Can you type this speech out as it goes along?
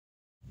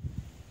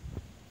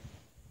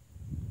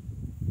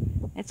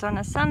It's on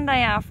a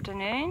Sunday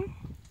afternoon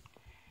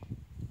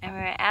and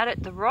we're out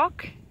at the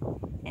Rock,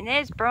 and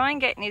there's Brian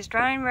getting his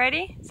drone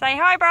ready. Say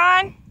hi,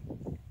 Brian.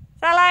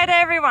 Say hello to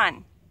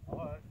everyone.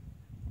 Hello.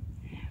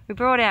 We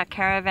brought our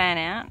caravan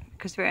out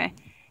because we're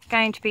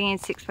going to be in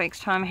 6 weeks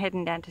time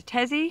heading down to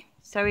Tassie,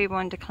 so we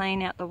wanted to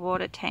clean out the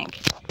water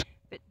tank.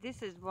 But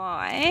this is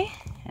why,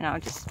 and I'll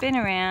just spin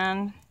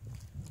around,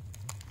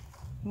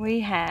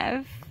 we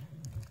have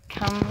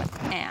come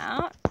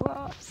out.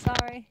 Whoa,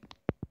 sorry.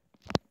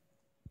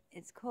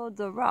 It's called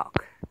the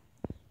Rock.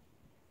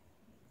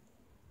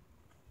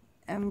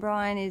 And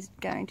Brian is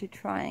going to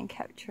try and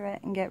capture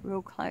it and get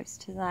real close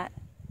to that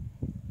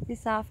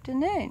this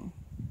afternoon.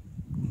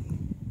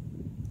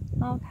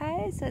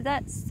 Okay, so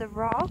that's the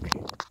Rock.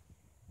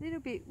 A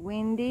little bit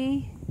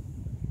windy,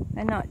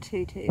 but not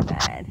too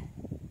bad.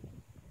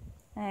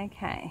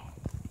 Okay.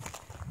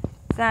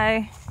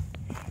 So,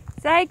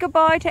 say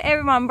goodbye to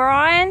everyone,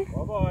 Brian.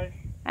 Bye-bye.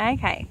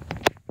 Okay.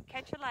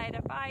 Catch you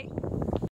later. Bye.